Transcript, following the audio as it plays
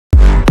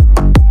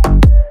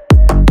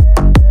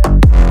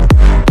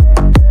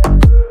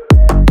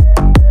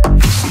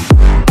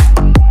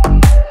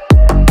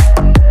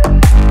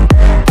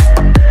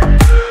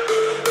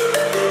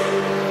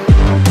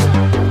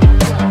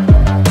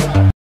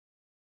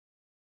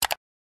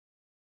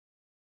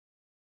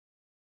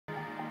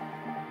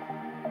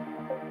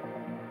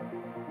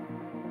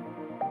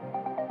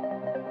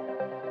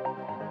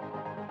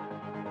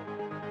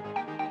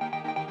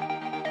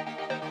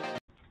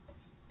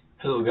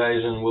Hello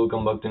guys and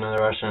welcome back to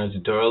another Arsenal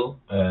tutorial.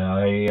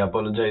 I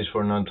apologize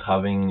for not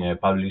having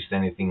published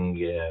anything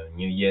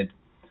new yet,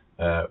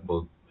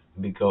 well,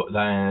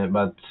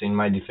 but in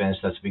my defense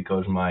that's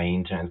because my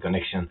internet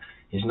connection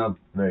is not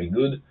very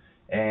good.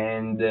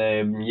 And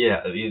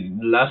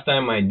last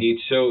time I did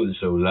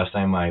last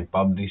time I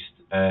published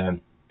a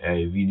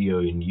video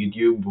in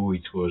YouTube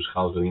which was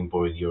how to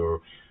import your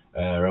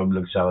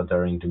Roblox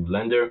avatar into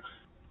Blender.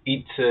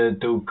 It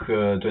took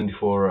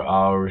 24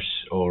 hours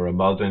or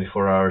about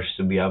 24 hours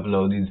to be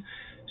uploaded,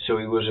 so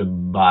it was a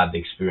bad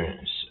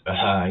experience.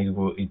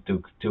 It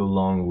took too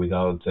long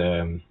without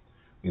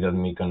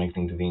me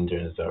connecting to the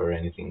internet or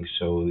anything.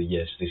 So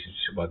yes, this is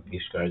what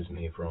discouraged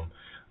me from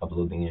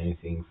uploading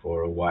anything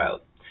for a while.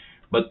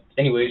 But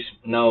anyways,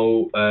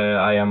 now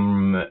I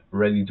am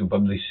ready to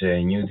publish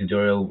a new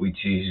tutorial,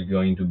 which is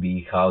going to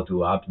be how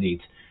to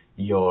update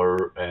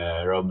your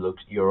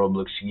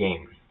Roblox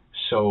game.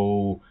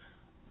 So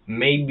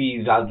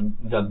maybe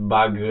that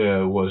bug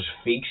was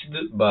fixed,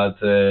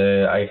 but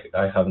I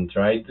haven't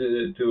tried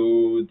to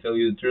tell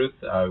you the truth.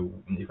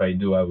 If I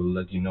do, I will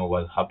let you know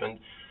what happened.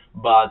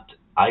 But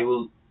I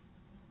will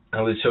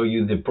show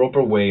you the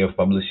proper way of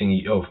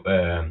updating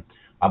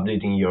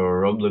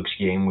your Roblox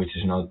game, which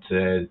is not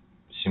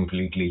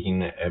simply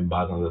clicking a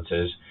button that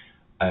says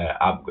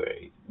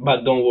upgrade.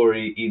 But don't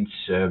worry,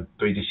 it's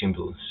pretty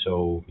simple.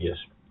 So yes,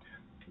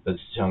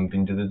 let's jump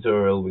into the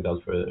tutorial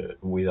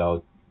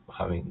without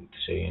having to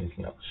say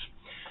anything else.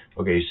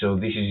 Okay, so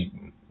this is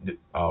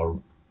our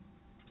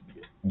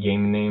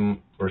game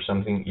name or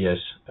something. Yes,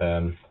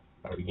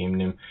 our game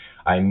name.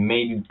 I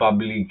made it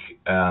public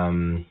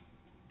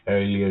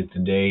earlier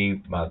today,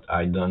 but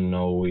I don't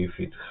know if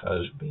it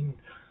has been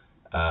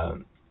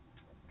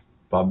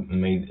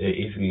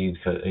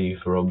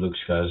if Roblox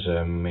has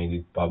made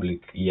it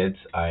public yet.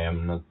 I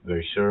am not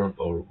very sure,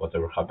 or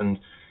whatever happened.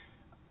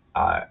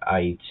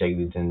 I checked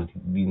it and it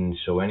didn't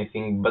show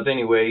anything, but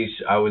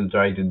anyways, I will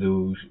try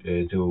to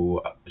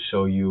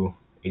show you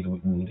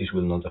this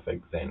will not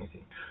affect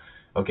anything.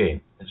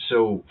 Okay,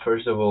 so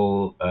first of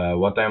all,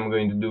 what I'm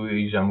going to do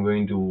is I'm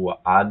going to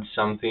add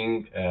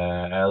something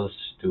else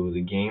to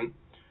the game.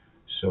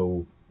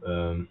 So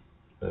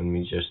let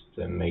me just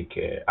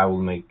I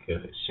will make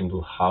a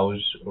simple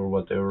house or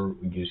whatever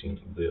using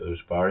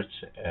those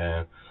parts.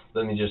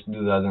 Let me just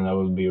do that and I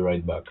will be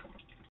right back.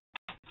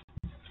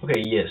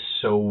 Okay, yes,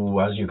 so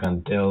as you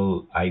can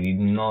tell, I did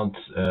not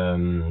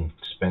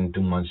spend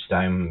too much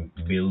time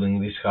building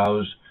this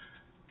house.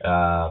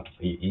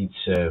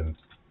 It's a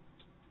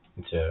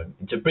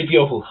pretty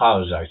awful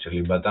house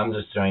actually, but I'm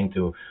just trying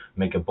to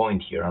make a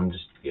point here. I'm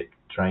just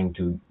trying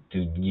to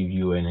give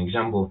you an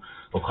example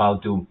of how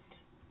to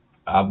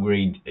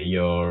upgrade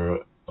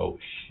your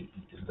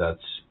that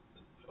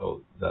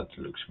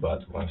looks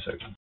bad. 1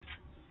 second.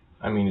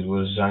 I mean, it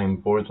was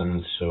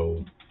unimportant,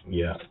 so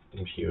yeah,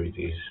 here it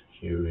is.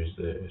 Here is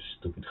the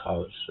stupid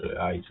house.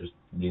 I just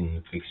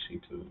didn't fix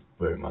it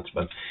very much.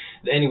 But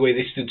anyway,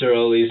 this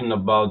tutorial isn't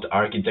about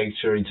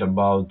architecture. It's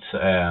about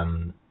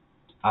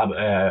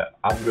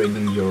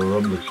upgrading your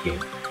Roblox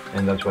game,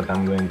 and that's what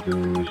I'm going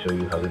to show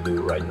you how to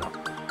do right now.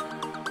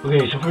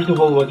 Okay, so first of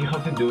all, what you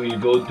have to do is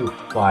go to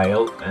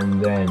File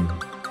and then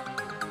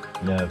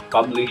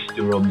Publish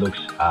to Roblox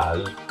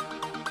as.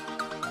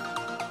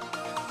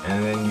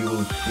 And then you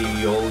will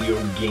see all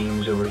your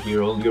games over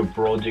here, all your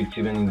projects,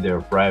 even if they're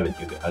private,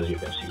 as you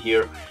can see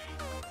here.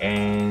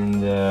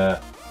 And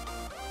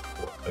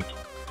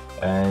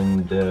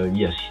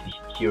yes,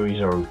 here is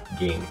our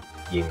game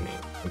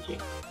name. Okay,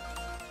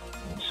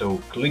 so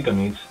click on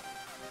it.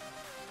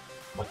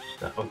 What is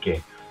that?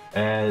 Okay,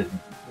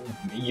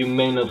 you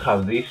may not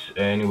have this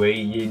anyway.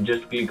 You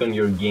just click on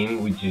your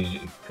game, which is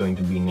going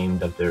to be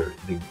named after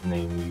the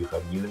name you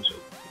have given. So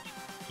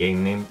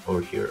game name,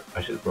 or here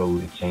I should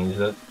probably change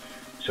that.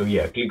 So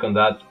yeah, click on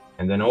that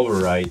and then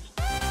overwrite.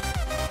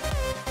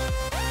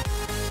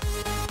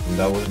 And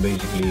that was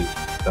basically it.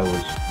 That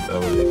was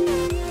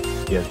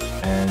it. Yes,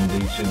 and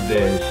it should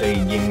say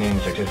game name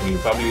successfully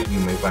published.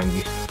 You may find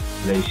this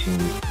place in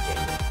game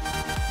name.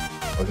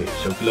 Okay,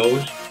 so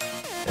close,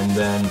 and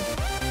then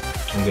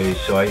okay.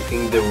 So I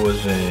think there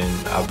was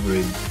an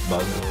upgrade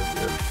button over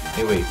here.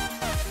 Anyway.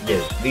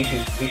 Yes, this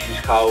is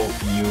how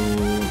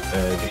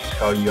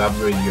you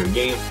upgrade your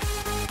game.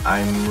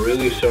 I'm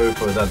really sorry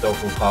for that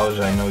awful house.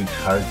 I know it's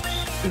hard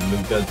to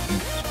look at.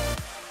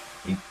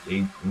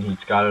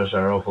 Its colors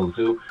are awful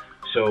too.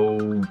 So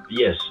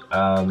yes.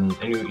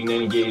 In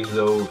any case,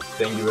 though,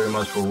 thank you very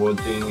much for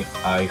watching.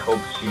 I hope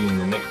to see you in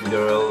the next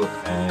tutorial.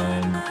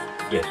 And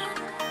yes,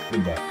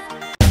 goodbye.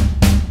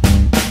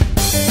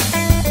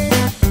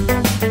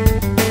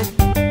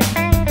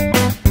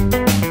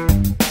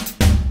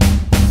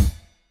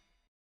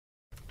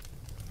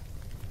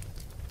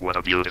 What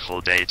a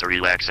beautiful day to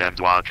relax and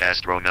watch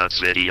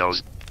astronauts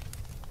videos.